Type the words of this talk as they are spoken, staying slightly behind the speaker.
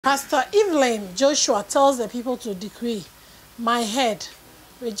Pastor Evelyn Joshua tells the people to decree, my head,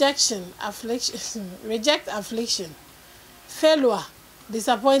 rejection, affliction, reject affliction, failure,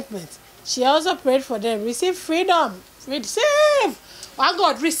 disappointment. She also prayed for them, receive freedom, receive, oh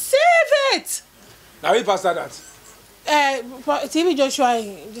God, receive it. Now we pastor that. TB Joshua,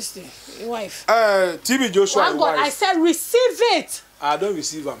 just wife. TB Joshua, oh God, wife. I said receive it. I don't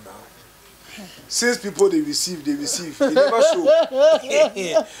receive them now. Since people they receive, they receive. They never show.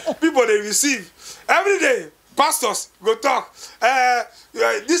 People they receive. Every day, pastors go talk.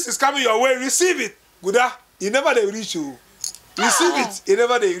 This is coming your way, receive it. Gooda, you never they reach you. Receive it, you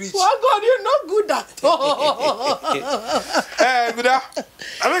never they reach. Oh God, you're not good at all. Gooda,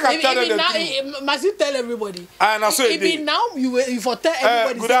 I think I tell them now, must you tell everybody? And I saw it. Now you for tell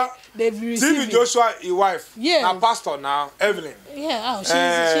everybody. Gooda, they've received TB Joshua, his wife. Yeah. Now pastor now, Evelyn. Yeah, she's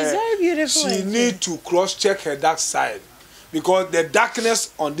very beautiful. She need to cross-check her dark side, because the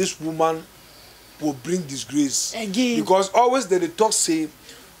darkness on this woman will bring disgrace. Again. Because always they talk say,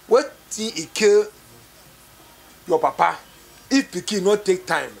 what thing he kill your papa? If pikin not take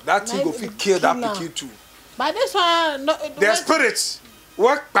time, that thing go fit kill that pikin too. But this one, no, their spirits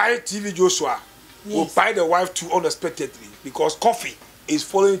work by TB Joshua. Yes. Will buy the wife too unexpectedly, because coffee is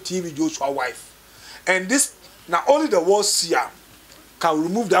following TB Joshua's wife, and this now only the world seer can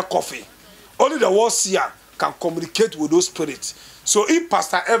remove that coffee. Only the world seer can communicate with those spirits. So if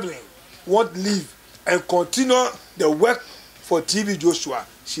Pastor Evelyn want leave and continue the work for TB Joshua,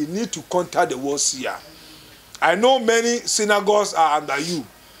 she need to contact the world seer. I know many synagogues are under you,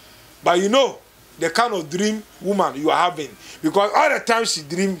 but you know the kind of dream woman you are having, because all the time she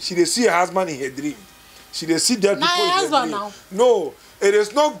dream, she dey see her husband in her dream. She dey see dead people in her dream. Now. No, it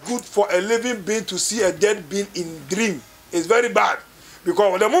is not good for a living being to see a dead being in dream. It's very bad,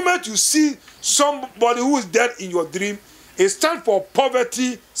 because the moment you see somebody who is dead in your dream, it stands for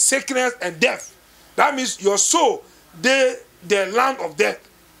poverty, sickness, and death. That means your soul, the land of death.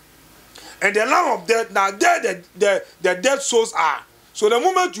 And the land of death, now there the dead souls are. So the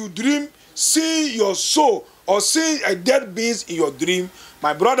moment you dream, see your soul or see a dead beings in your dream,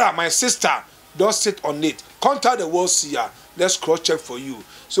 my brother, my sister, don't sit on it. Contact the world seer. Let's cross-check for you.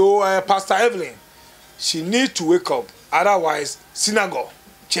 So Pastor Evelyn, she needs to wake up. Otherwise, synagogue,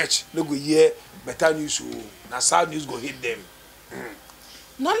 church, no go hear better news. Now sad news go hit them.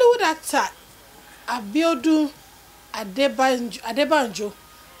 Nollywood actor Abiodun Adebanjo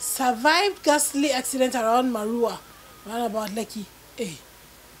survived ghastly accident around Marua, around about Lekki. Hey.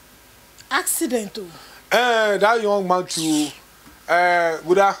 Accident too. That young man too,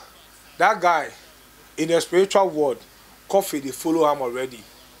 Buddha, that guy in the spiritual world, coffee they follow him already.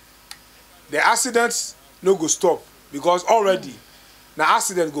 The accidents no go stop, because already the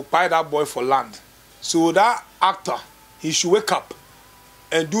accident go buy that boy for land. So that actor, he should wake up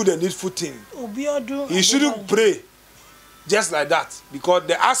and do the needful thing. He shouldn't pray just like that, because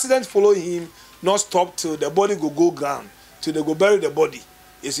the accident follow him not stop till the body go ground, till they go bury the body.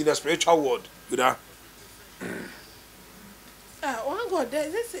 It's in the spiritual world, you know. Oh God,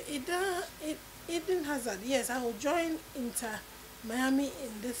 this Eden Hazard. Yes, I will join Inter Miami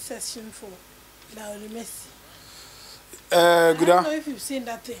in this session for Lauri Messi. I don't know if you've seen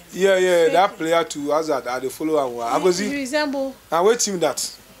that thing. Yeah, that player to Hazard, they follow him. He resemble. Now wait him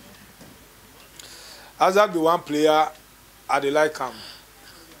that. Hazard be one player, I dey like him.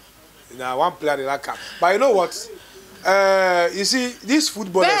 Now one player they like him. But you know what? You see, these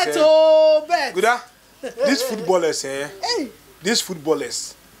footballers. Bet. These footballers, these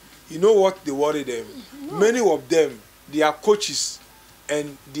footballers, you know what they worry them? No. Many of them, their coaches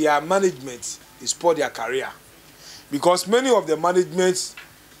and their management is spoil their career. Because many of the managements,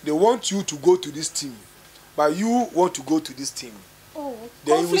 they want you to go to this team, but you want to go to this team. Oh,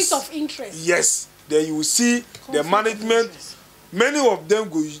 conflict of interest. Yes. Then you will see the management, many of them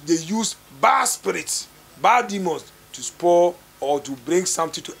they use bad spirits, bad demons to spoil or to bring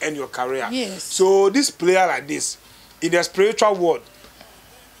something to end your career. Yes. So this player like this, in the spiritual world,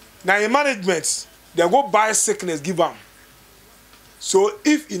 now in management, they go buy sickness, give them. So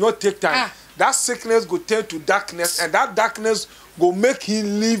if you not take time, that sickness go turn to darkness, and that darkness go make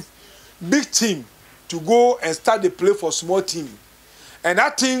him leave big team to go and start the play for small team. And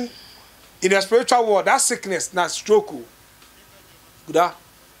that thing, in the spiritual world, that sickness, now stroke.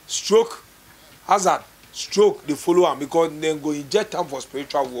 Stroke, hazard, stroke, they follow him, because they go inject them for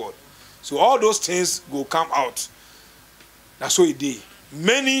spiritual world. So all those things go come out. That's what it did.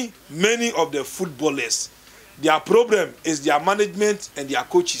 Many of the footballers, their problem is their management and their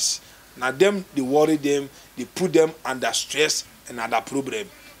coaches. Now them, they worry them, they put them under stress and under problem.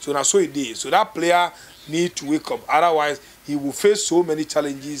 So that's what it did. So that player need to wake up. Otherwise, he will face so many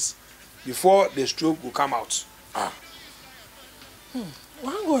challenges before the stroke will come out.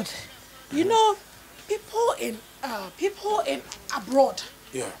 One God, you know, people in abroad.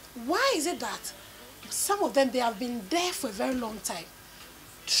 Yeah. Why is it that some of them, they have been there for a very long time,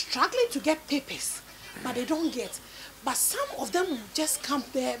 struggling to get papers, but they don't get. But some of them will just come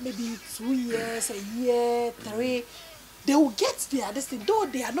there maybe 2 years, a year, 3. They will get there, this thing, though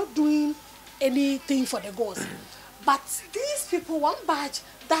they are not doing anything for the gods. But these people, one batch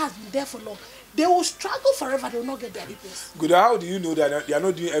that has been there for long, they will struggle forever, they will not get their papers. Good, how do you know that they are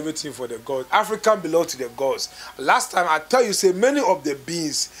not doing everything for the gods? African belong to the gods. Last time I tell you, say many of the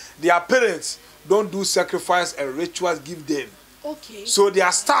beings, their parents don't do sacrifice and rituals give them. Okay. So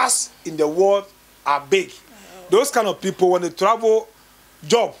their stars in the world are big. Those kind of people, when they travel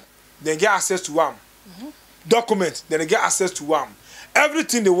job, they get access to them. Document, then they get access to them.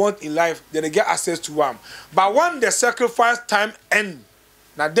 Everything they want in life, then they get access to them. But when the sacrifice time ends,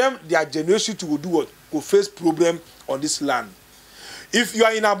 now them, their generation to will do what? Will face problem on this land. If you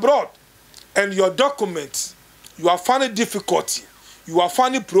are in abroad and your documents, you are finding difficulty, you are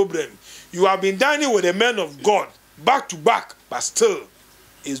finding problem, you have been dining with a man of God back to back, but still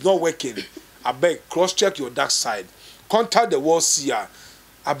it's not working. I beg, cross-check your dark side. Contact the world seer.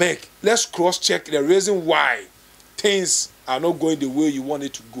 I beg, let's cross-check the reason why things are not going the way you want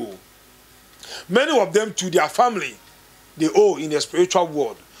it to go. Many of them to their family, they owe in the spiritual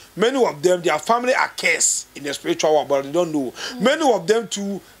world. Many of them, their family are cursed in the spiritual world, but they don't know. Many of them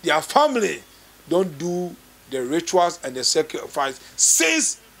to their family don't do the rituals and the sacrifice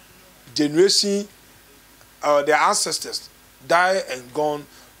since generation, their ancestors die and gone.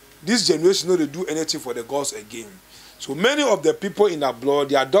 This generation no they do anything for the gods again. So many of the people in our blood,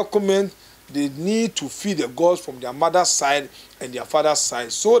 their document, they need to feed the gods from their mother's side and their father's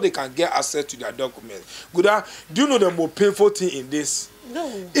side so they can get access to their document. Good. Do you know the more painful thing in this?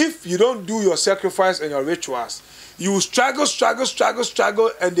 No. If you don't do your sacrifice and your rituals, you will struggle,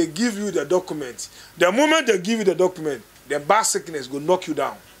 and they give you the document. The moment they give you the document, the bad sickness will knock you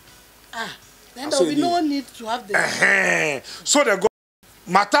down. Then there will be no need to have the... So the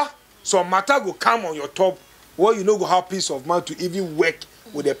matter, so matter will come on your top where you know go have peace of mind to even work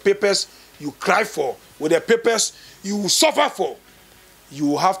with the papers you cry for, with the papers you will suffer for. You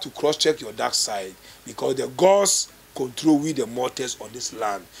will have to cross-check your dark side because the gods control we the mortals on this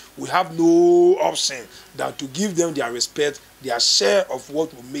land. We have no option than to give them their respect, their share of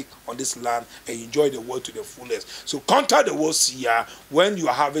what we make on this land and enjoy the world to the fullest. So contact the world seer when you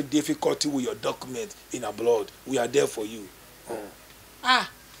are having difficulty with your document in abroad. We are there for you.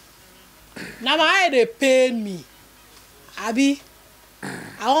 Now my eye they pain me. Abi,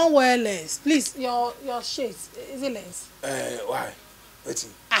 I want wear lens. Please, your shades. Is it lens? Why?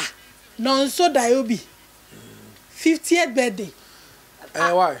 Waiting. Non so Dayobi. 50th birthday.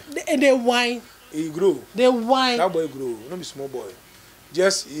 Why? They whine. He grow. They whine. That boy grow. Not be small boy.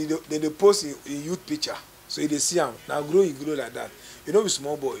 Just they post in youth picture. So they see him. Now grow, he grow like that. You know be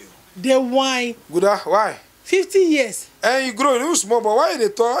small boy. They whine. Good. Why? 50 years. And you grow, you small boy. Why they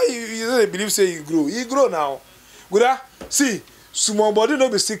talk? You don't believe say you grow. You grow now. Good. See, small body no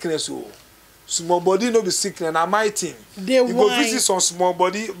be sickness. Small body no be sickness. Na my thing. They you go visit some small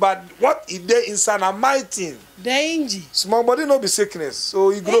body, but what is there inside? Na my thing. The inji. Small body no be sickness.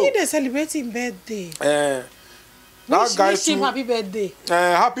 So you grow. They celebrating birthday. That guy wish him happy birthday.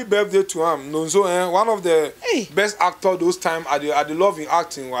 Happy birthday to him. Nonso, one of the best actors those time at the love in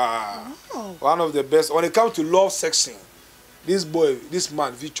acting. Wow. One of the best. When it comes to love section, this boy, this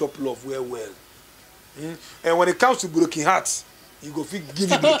man, he chop love well. And when it comes to broken hearts, you go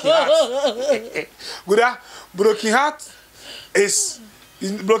give me broken heart. Good. Broken heart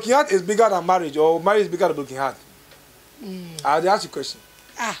is bigger than marriage, or marriage is bigger than broken heart. I'll ask you a question.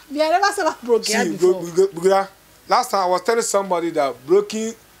 We have never said about broken heart before. Last time I was telling somebody that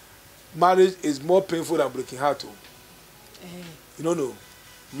broken marriage is more painful than broken heart. You don't know.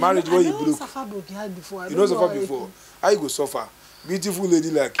 Marriage where you broke. I suffer broken heart before. You don't suffer before. How you go suffer? Beautiful lady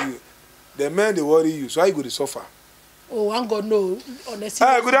like you. The men they worry you. So how you go to suffer? Oh, I'm gonna know. Honestly.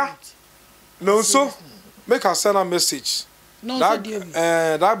 Good. No, so make her send a message. No,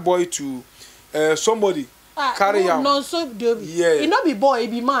 that boy to somebody. Carry out. No, so yeah. It not be boy, it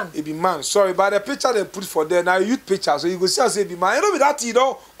be man. It be man. Sorry, but the picture they put for there now youth picture, so you go see and say it be man. You know that you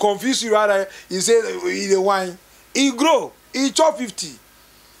don't confuse you rather. You say he the wine. He grow. He chop 50.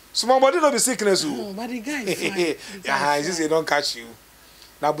 Small body don't be sickness. No, but the guy is fine. Yeah, he say don't catch you.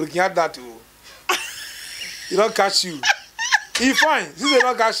 Now breaking out that too. He don't catch you. He fine. He say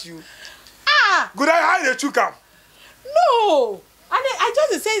don't catch you. Good eye, how they chook him? No. I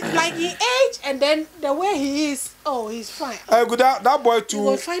just say like he age and then the way he is, oh, he's fine. Good, that boy too. He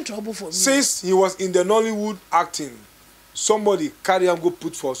will find trouble for me. Since he was in the Nollywood acting, somebody carry him go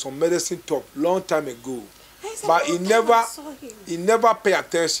put for some medicine top long time ago. But he never pay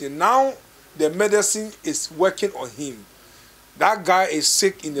attention. Now the medicine is working on him. That guy is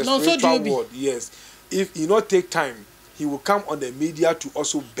sick in the spiritual world. Yes. If he not take time, he will come on the media to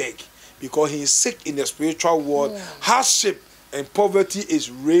also beg. Because he is sick in the spiritual world. Yeah. Hardship and poverty is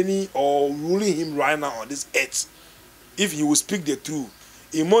reigning or ruling him right now on this earth. If he will speak the truth,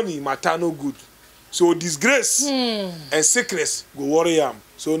 in money matter no good. So disgrace and sickness go worry him.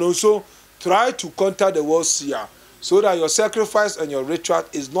 So try to contact the world seer so that your sacrifice and your ritual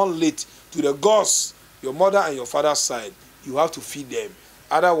is not late to the gods, your mother and your father's side. You have to feed them.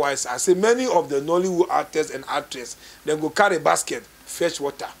 Otherwise, I say many of the Nollywood actors and actresses, they go carry basket, fetch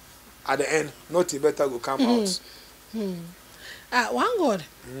water. At the end, nothing better will come out. One God,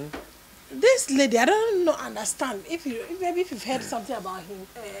 this lady, I don't understand. Maybe if you've heard something about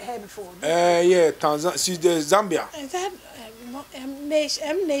her before. Yeah, Tanzania. She's the Zambia. Is that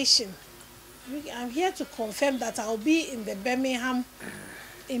M Nation? I'm here to confirm that I'll be in Birmingham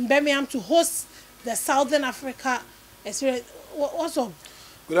to host the Southern Africa experience. What's up?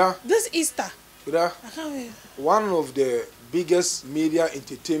 Good. This Easter. Good. I can't wait. One of the biggest media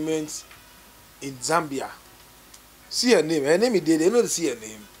entertainment in Zambia. See her name. Her name is there. They know to see her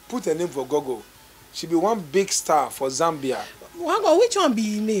name. Put her name for Google. She be one big star for Zambia. Which one be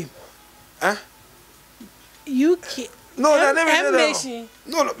your name? Huh? UK. No, the name is there.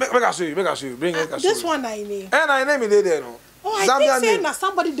 No, make I show you. Bring it. This one I name. And I name is there. No. Oh, I Zambia think saying that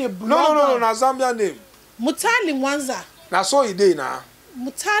somebody they blog. No, na Zambia name. Mutali Mwanza. Na so he dey na.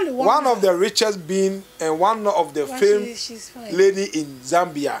 Mutali Mwanza. One of the richest being and one of the famed lady in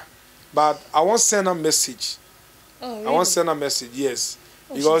Zambia. But I want to send a message. Oh, really? I want to send a message, yes.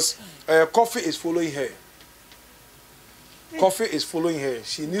 Because coffee is following her. Coffee is following her.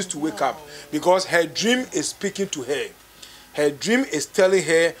 She needs to wake up. Because her dream is speaking to her. Her dream is telling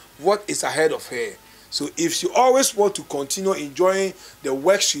her what is ahead of her. So if she always wants to continue enjoying the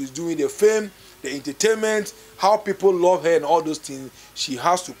work she's doing, the fame, the entertainment, how people love her and all those things, she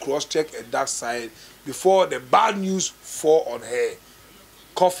has to cross-check a dark side before the bad news fall on her.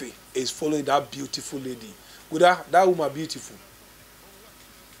 Coffee is following that beautiful lady. That woman beautiful.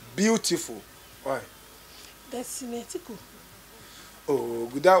 Beautiful. Why? Destiny. Oh,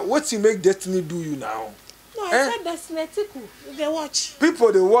 good. What's he make Destiny do you now? No, I said Destiny. They watch.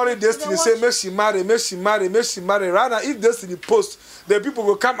 People they worry Destiny say make she marry. Right now, if Destiny post, the people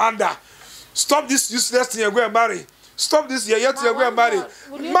will come under. Stop this useless thing you're going to marry. Stop this you're going to marry.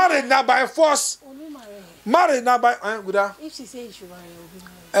 Marry now by force. Marry now by if she says she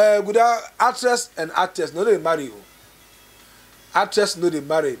marry, good actress and actors no they marry you. Actress no they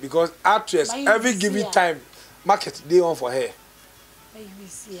marry because actress every given time market they on for her.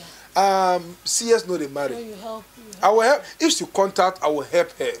 CS no they marry. So you help. I will help if she contact. I will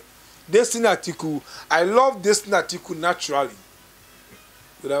help her. Destiny Atiku, I love Destiny Atiku naturally.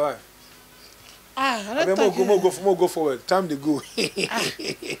 Good why? Go forward. Time to go.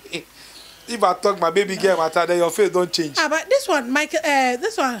 If I talk my baby girl matter, then your face don't change. But this one,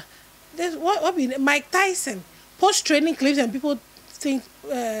 what be Mike Tyson post training clips and people think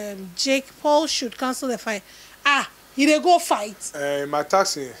Jake Paul should cancel the fight. He dey go fight. My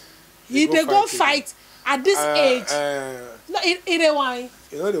taxi. He dey go fight at this age. No, he dey whine.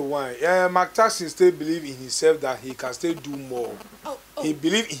 You know the wine. Mark Tyson still believe in himself that he can still do more. He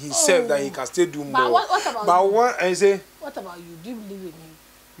believe in himself that he can still do more. But what about you? What about you? Do you believe in him?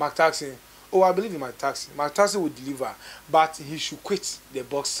 Mark Tyson. Oh, I believe in Mark Tyson. Mark Tyson will deliver, but he should quit the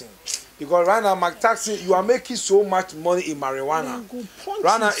boxing because right now Mark Tyson, you are making so much money in marijuana.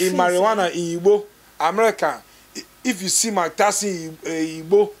 Right now in marijuana in Igbo, America. If you see Mark Tyson in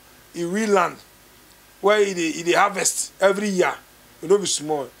Igbo, in real land, where he harvest every year, you know be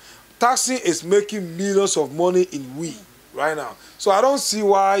small. Tyson is making millions of money in weed right now. So I don't see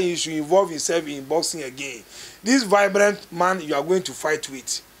why he should involve himself in boxing again. This vibrant man you are going to fight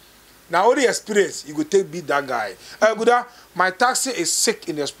with. Now all the experience you go take beat that guy. My taxi is sick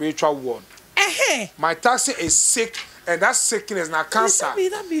in the spiritual world. My taxi is sick, and that sickness now cancer.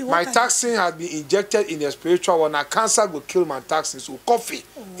 My taxi has been injected in the spiritual world. Now cancer will kill my taxi. So coffee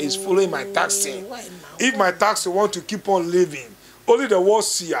is following my taxi. If my taxi want to keep on living, only the world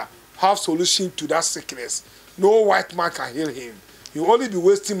seer have solution to that sickness. No white man can heal him. You only be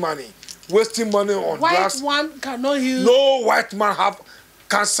wasting money on drugs. White one cannot heal. No white man have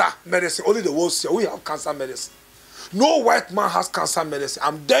cancer medicine. Only the world seer. We have cancer medicine. No white man has cancer medicine.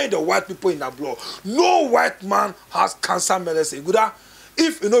 I'm telling the white people in abroad. No white man has cancer medicine. Good.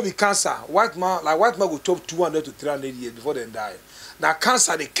 If you know be cancer, white man will top 200 to 300 years before they die. Now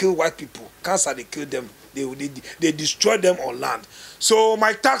cancer they kill white people. Cancer they kill them. They destroy them on land. So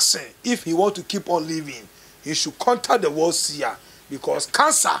my taxing, if he want to keep on living, he should contact the world seer because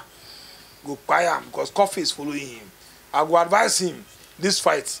cancer go buy him because coffee is following him. I will advise him this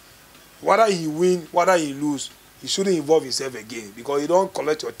fight, whether he win, whether he lose, he shouldn't involve himself again because you don't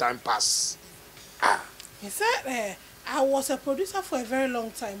collect your time pass. He said, I was a producer for a very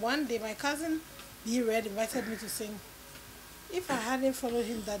long time. One day, my cousin B Red invited me to sing. If I hadn't followed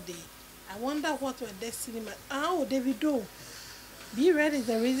him that day, I wonder what were destiny. Oh, Davido. B Red is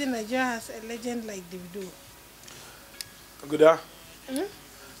the reason Nigeria has a legend like Davido. Good.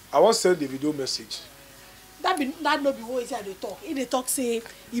 I want to send Davido message. That no be what he said they talk. If they talk say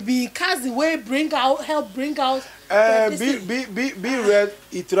he be cast the way help bring out. Be red.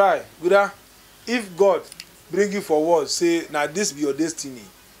 He try. Good. If God bring you forward, say now this be your destiny.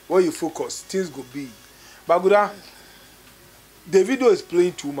 Where you focus, things go be. But good. Davido is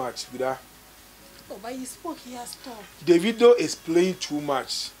playing too much. Good. Oh, but he spoke. He has talked. Davido is playing too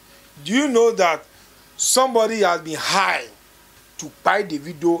much. Do you know that somebody has been high to buy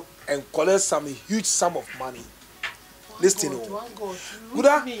Davido and collect some huge sum of money? Listen,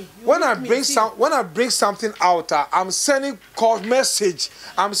 when I bring something out, I'm sending call message.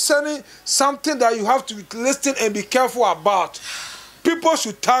 I'm sending something that you have to listen and be careful about. People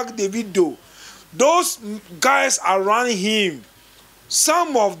should tag Davido. Those guys around him,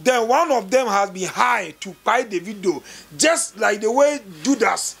 some of them, one of them has been high to buy Davido, just like the way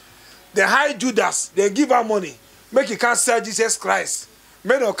Judas, the high Judas, they give her money, make he can't sell Jesus Christ.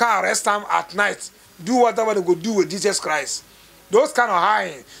 Make them can't arrest him at night. Do whatever they go do with Jesus Christ. Those kind of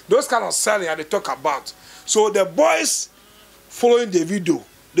high, those kind of selling that they talk about. So the boys following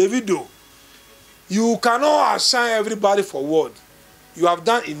Davido, you cannot assign everybody forward. You have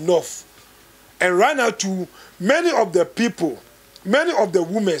done enough. And right now, to many of the people, many of the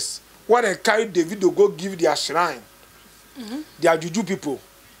women, when they carry Davido go give their shrine, they are juju people.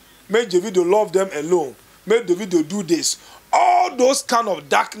 Make Davido love them alone. Make Davido do this. All those kind of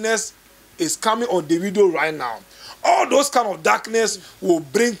darkness is coming on Davido right now. All those kind of darkness will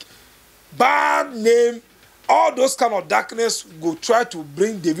bring bad name. All those kind of darkness will try to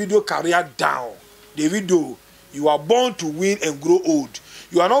bring Davido career down. Davido, you are born to win and grow old.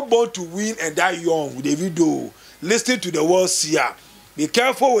 You are not born to win and die young. Davido, listen to the world seer. Be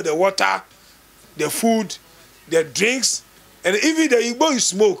careful with the water, the food, the drinks, and even the Igbo you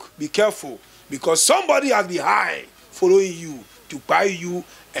smoke. Be careful because somebody has been high following you to buy you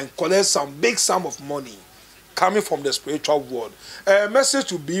and collect some big sum of money coming from the spiritual world. A message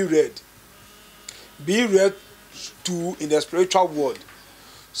to be read. Be read to in the spiritual world.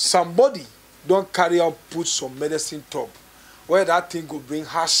 Somebody don't carry out put some medicine top where that thing will bring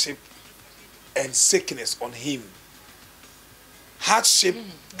hardship and sickness on him. Hardship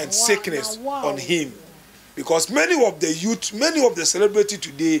and sickness on him. Because many of the youth, many of the celebrities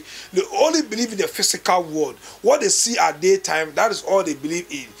today, they only believe in the physical world. What they see at daytime, that is all they believe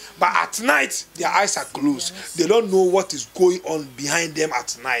in. But at night, their eyes are closed. Yes. They don't know what is going on behind them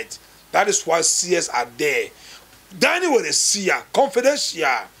at night. That is why seers are there. Dining with a seer,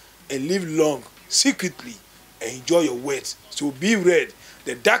 confidential, and live long, secretly, and enjoy your words. So be ready.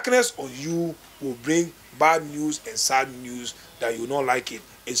 The darkness on you will bring bad news and sad news that you don't like it.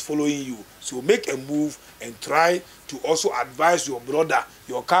 It's following you. So make a move and try to also advise your brother,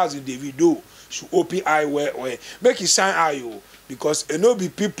 your cousin Davido, should open eye where make it shine eye, because it no be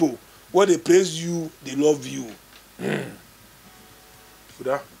people when they praise you, they love you. I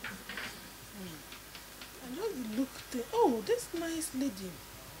just looked. Oh, this nice lady,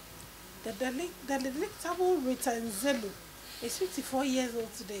 the delectable Rita Nzelu, is 54 years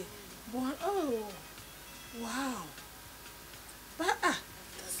old today. Born. Oh, wow. But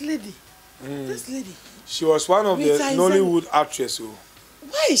this lady. She was one of the Nollywood actresses.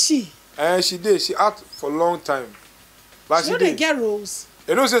 Why is she? She act for a long time. But she know they get roles.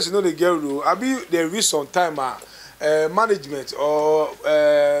 You know, say she know they get roles. I mean, they reach some time management or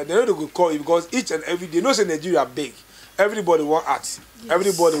they know they could call it because each and every day. You know, say Nigeria big. Everybody want act. Yes.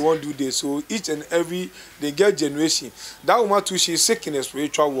 Everybody want do this. So each and every they get generation. That woman too, she's sick in the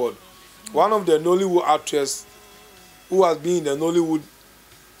spiritual world. One of the Nollywood actresses who has been in the Nollywood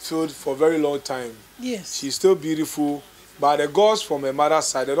field for a very long time. Yes. She's still beautiful, but the girls from her mother's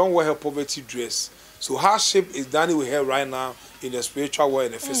side, they don't wear her poverty dress. So hardship is done with her right now in the spiritual world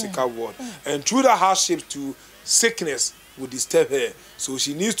and the physical world. And through that hardship to sickness will disturb her. So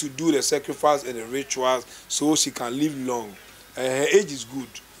she needs to do the sacrifice and the rituals so she can live long. Her age is good,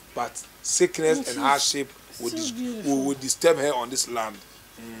 but sickness and hardship will disturb her on this land.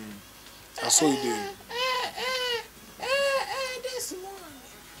 And so you do. This one.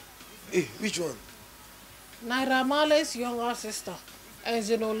 Hey, which one? Naira Marley's younger sister and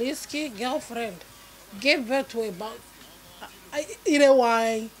Zinoliski's girlfriend gave birth to about.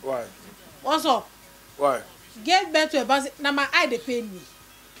 Why? Why? What's up? Why? Gave birth to about. Now my eye they pain me.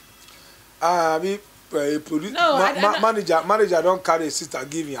 Manager don't carry a sister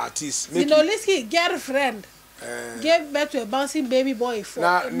giving artist. Zinoliski's girlfriend gave birth to a bouncing baby boy for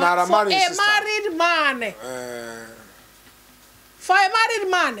a married man. For a married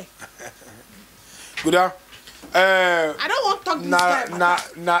man. Good. I don't want to talk this guy.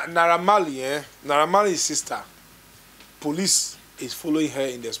 Naira Marley's sister. Police is following her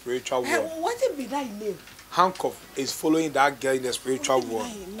in the spiritual world. What it be that name? Handcuff is following that girl in the spiritual world.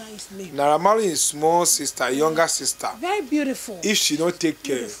 Nice name. Naira Marley is small sister, younger sister. Very beautiful. If she don't take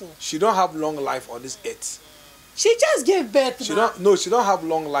care, she don't have long life on this earth. She just gave birth. She don't have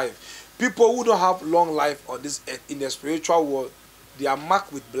long life. People who don't have long life on this earth in the spiritual world, they are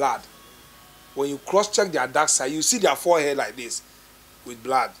marked with blood. When you cross-check their dark side, you see their forehead like this, with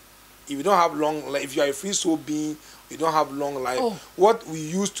blood. If you don't have long life, if you are a free soul being, you don't have long life. What we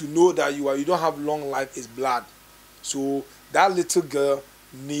used to know that you don't have long life is blood. So that little girl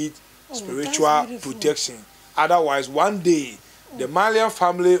needs spiritual protection. Otherwise, one day the Malian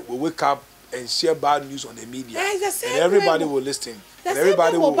family will wake up and share bad news on the media, and everybody will listen. And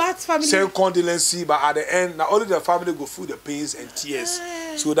everybody will send condolences, but at the end, not only the family go through the pains and tears.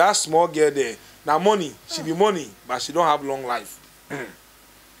 So that small girl there, now money, she be money, but she don't have long life.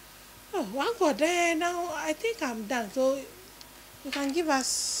 One God there now. I think I'm done. So you can give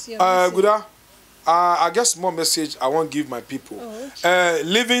us your message. Good. I guess more message I want to give my people.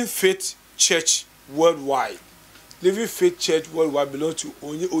 Living Faith Church Worldwide. Living Faith Church Worldwide belongs to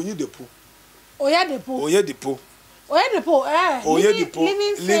Oyedepo. Oyedepo.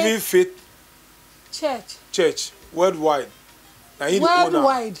 Living Faith Church Worldwide.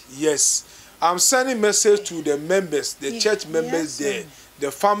 Worldwide. Yes. I'm sending message to the members, the church members there,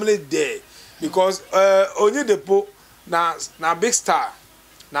 the family there, because Oyedepo na big star,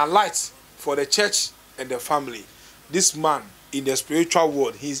 na light for the church and the family. This man in the spiritual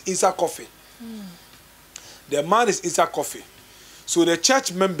world, he's inside coffee. The man is inside coffee. So the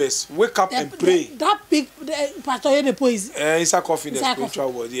church members wake up and pray. That big Pastor Oyedepo is inside coffee in the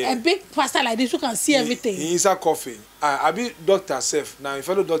spiritual world. Yeah. A big pastor like this who can see everything. He inside coffee. I be doctor self. Now, if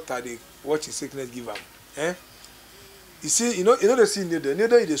fellow doctor they watch his sickness give up. You see, you know they see needle.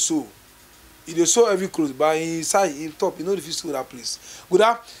 Needle is the soul. He dey sew every clothes, but inside he top, you know if you sew that place. Good.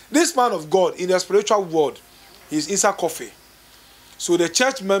 This man of God in the spiritual world, he's inside coffee. So the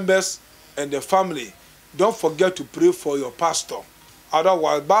church members and the family, don't forget to pray for your pastor.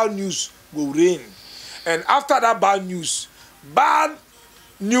 Otherwise, bad news will reign. And after that bad news,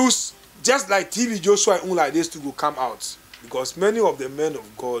 just like TV Joshua and like this to go come out. Because many of the men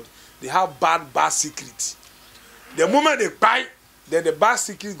of God, they have bad secrets. The moment they buy, then the bad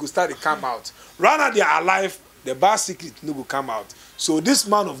secret will start to come out. Right now they are alive, the bad secret no go come out. So this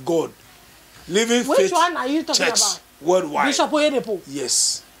man of God, Living Faith Which one are you talking Church about? Worldwide. Bishop Oyedepo.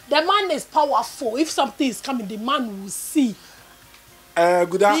 Yes. The man is powerful. If something is coming, the man will see.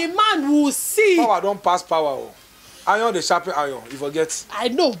 Good. The man will see. Power don't pass power. Iron the sharpen iron. You forget. I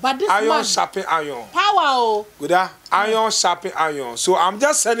know, but this iron man sharpen iron. Power. Good. Iron sharpen iron. So I'm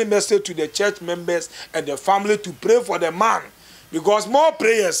just sending message to the church members and the family to pray for the man, because more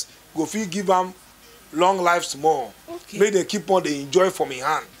prayers go feel give him long lives more. Okay. Make them keep on they enjoy from his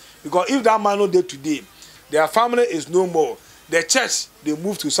hand. Because if that man not there today, their family is no more. The church they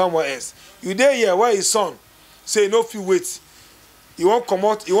move to somewhere else. You there here where his son say no few wait. He won't come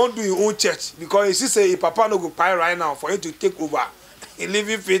out, he won't do his own church because he say his papa no go pay right now for him to take over. He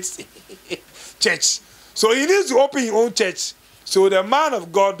Living Faith Church. So he needs to open his own church. So the man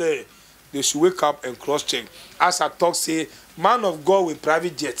of God there, they should wake up and cross-check. As I talk, say, man of God with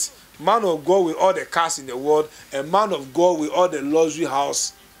private jets, man of God with all the cars in the world, and man of God with all the luxury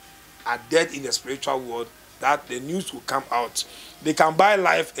house are dead in the spiritual world, that the news will come out. They can buy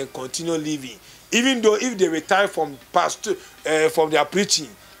life and continue living. Even though if they retire from their preaching,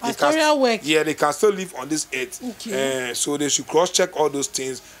 they can still live on this earth. Okay. So they should cross-check all those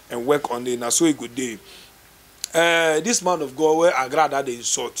things and work on it. Now, so a good day. This man of God, where I glad that they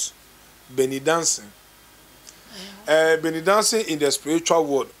insult Benny Dancing. Benny Dancing in the spiritual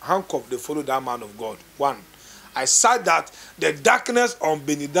world, handcuff, they follow that man of God. One, I said that the darkness on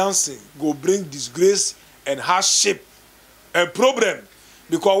Benny Dancing will bring disgrace and hardship a problem.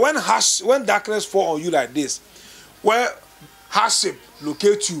 Because when darkness fall on you like this, where hardship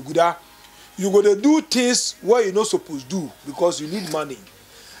locate you, you go to do things where you not supposed to do because you need money.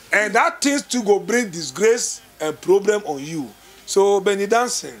 And that things to go bring disgrace and problem on you. So Benny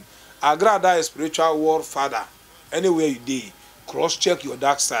Dancing, I grant that spiritual world father. Anywhere you dey, cross-check your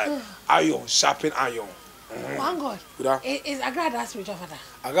dark side. Iron, sharpen iron. One God. Is Agra that spiritual father?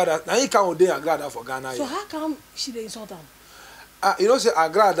 Agra, now you can't day Agra for Ghana. So how come she dey insult him? You know, say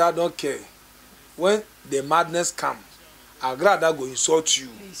Agra don't care. When the madness come, Agra go insult you.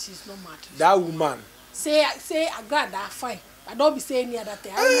 She's not mad. That woman. Say Agra fine. I don't be saying any other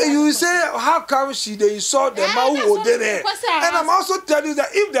thing. You say, how come she dey insult the man who was there? And I'm also telling you that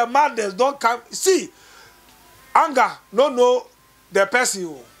if the madness don't come, see, anger no know the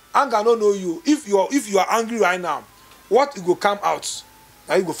person. Anger no know you. If you are angry right now, what it go come out?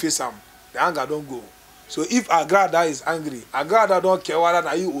 Now you go face him. The anger don't go. So if Agrada is angry, Agrada don't care whether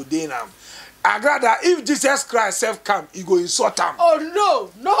now you ordain him. Agrada, if Jesus Christ self come, he go insult him. Oh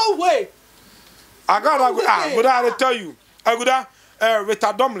no way. Agrada go I tell you. Aguda,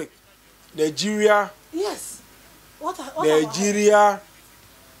 Rita Dominic, Nigeria. Yes. What Nigeria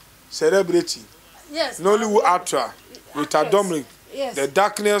celebrity. Yes. Nollywood actor, Rita Dominic. Yes. The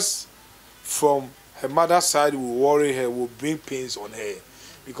darkness from her mother's side will worry her, will bring pains on her.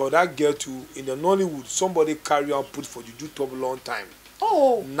 Because that girl too, in the Nollywood, somebody carry on put for juju top long time.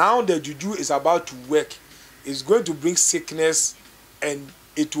 Oh. Now the juju is about to work. It's going to bring sickness and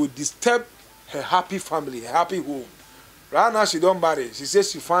it will disturb her happy family, her happy home. Right now she don't marry. She says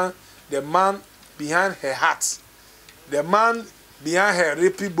she find the man behind her heart. The man behind her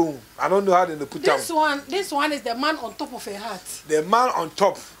rapey bone. I don't know how they put this one. This one is the man on top of her heart. The man on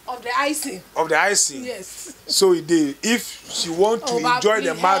top. Of the icing. Of the icing. Yes. So it did. If she want to enjoy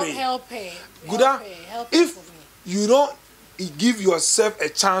the marriage. Help her. If you don't give yourself a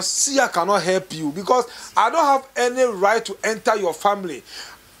chance, see I cannot help you. Because I don't have any right to enter your family.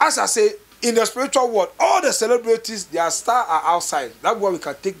 As I say, in the spiritual world, all the celebrities, their stars are outside. That's why we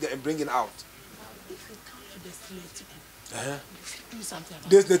can take them and bring it out. If you come to the Sletiku, do something about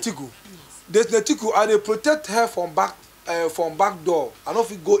there's Netiku. Yes. There's Netiku, and they protect her from back door. I don't know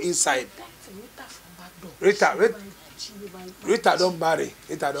if you go inside. Rita don't marry.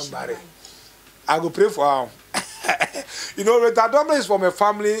 Rita don't marry. I go pray for her. You know, Rita Dominic is from a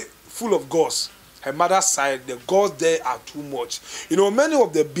family full of gods. Her mother's side, the gods there are too much. You know, many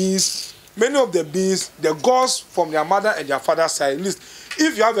of the beings, the gods from their mother and their father's side, at least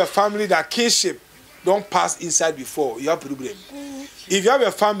if you have a family that kinship don't pass inside before, you have problem. If you have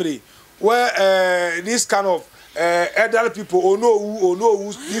a family where this kind of elderly people or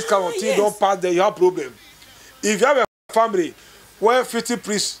no this kind of thing don't pass there, you have problem. If you have a family where 50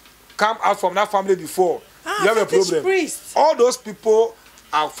 priests come out from that family before, you have a problem. Priests. All those people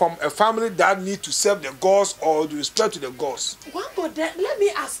are from a family that need to serve the gods or to respect to the gods. One more, let me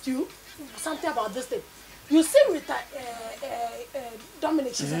ask you something about this thing. You see with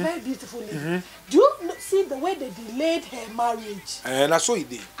Dominic, she's a very beautiful lady. Do you see the way they delayed her marriage? And that's what he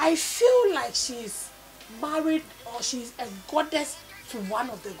did. I feel like she's married or she's a goddess to one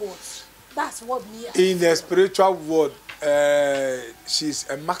of the gods. That's what me. In the spiritual world, she's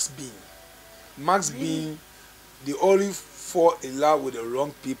a Max Bean. Max Bean, they only fall in love with the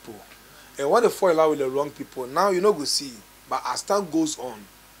wrong people. And when they fall in love with the wrong people, now you know go see. But as time goes on,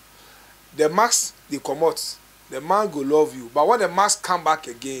 the Max they come out, the man go love you. But when the Max come back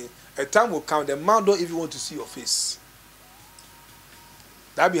again, a time will come, the man don't even want to see your face.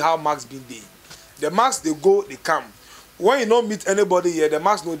 That be how Max Bean dey. The Max they go, they come. When you don't meet anybody here, the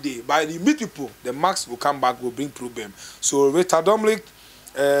Max no dey. But you meet people, the Max will come back, will bring problem. So Rita Dominic,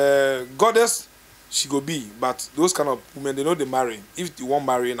 goddess, she go be. But those kind of women, they know they marry. If they won't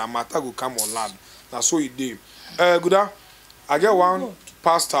marry, a matter will come on land. That's so it dey. Gooda, I get one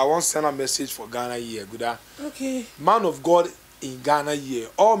pastor, I want to send a message for Ghana here. Gooda. Okay. Man of God in Ghana here,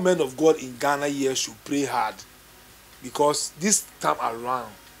 all men of God in Ghana here should pray hard. Because this time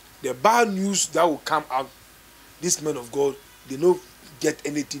around, the bad news that will come out, these men of God, they don't get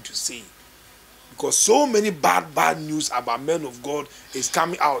anything to say. Because so many bad news about men of God is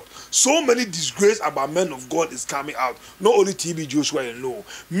coming out. So many disgrace about men of God is coming out. Not only TB Joshua alone.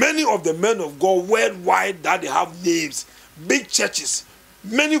 Many of the men of God worldwide that they have names, big churches,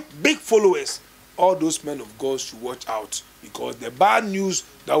 many big followers. All those men of God should watch out. Because the bad news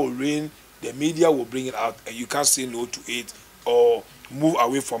that will reign, the media will bring it out. And you can't say no to it or move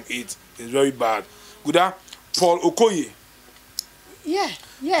away from it. It's very bad. Gooda, Paul Okoye. Yeah.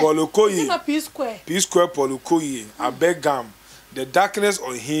 Paul Okoye. P Square. P Square, Paul Okoye. I beg him. The darkness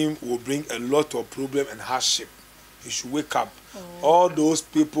on him will bring a lot of problem and hardship. you should wake up. All those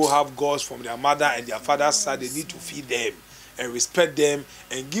people have gods from their mother and their father's side. They need to feed them and respect them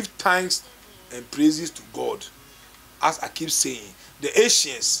and give thanks and praises to God. As I keep saying, the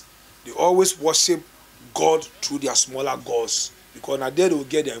Asians, they always worship God through their smaller gods, because now there they will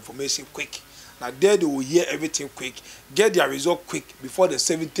get their information quick. Now there they will hear everything quick, get their result quick. Before the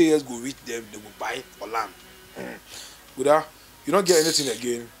 70 years go reach them, they will buy for land. Buddha, you don't get anything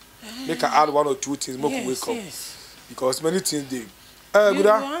again. Make I add one or two things, make wake up. Because many things they. You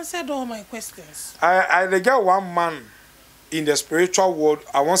answered all my questions. I get one man in the spiritual world.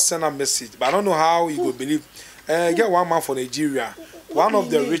 I want to send a message, but I don't know how he will believe. Get one man from Nigeria, one of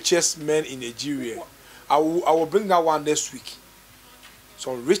the richest men in Nigeria. I will bring that one next week.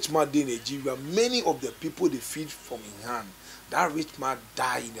 Some rich man in Nigeria, many of the people they feed from his hand. That rich man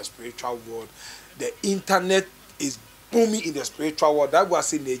died in the spiritual world. The internet is booming in the spiritual world. That's why I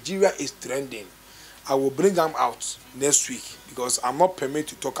say Nigeria is trending. I will bring them out next week because I'm not permitted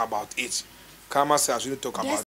to talk about it. Kama says I shouldn't talk about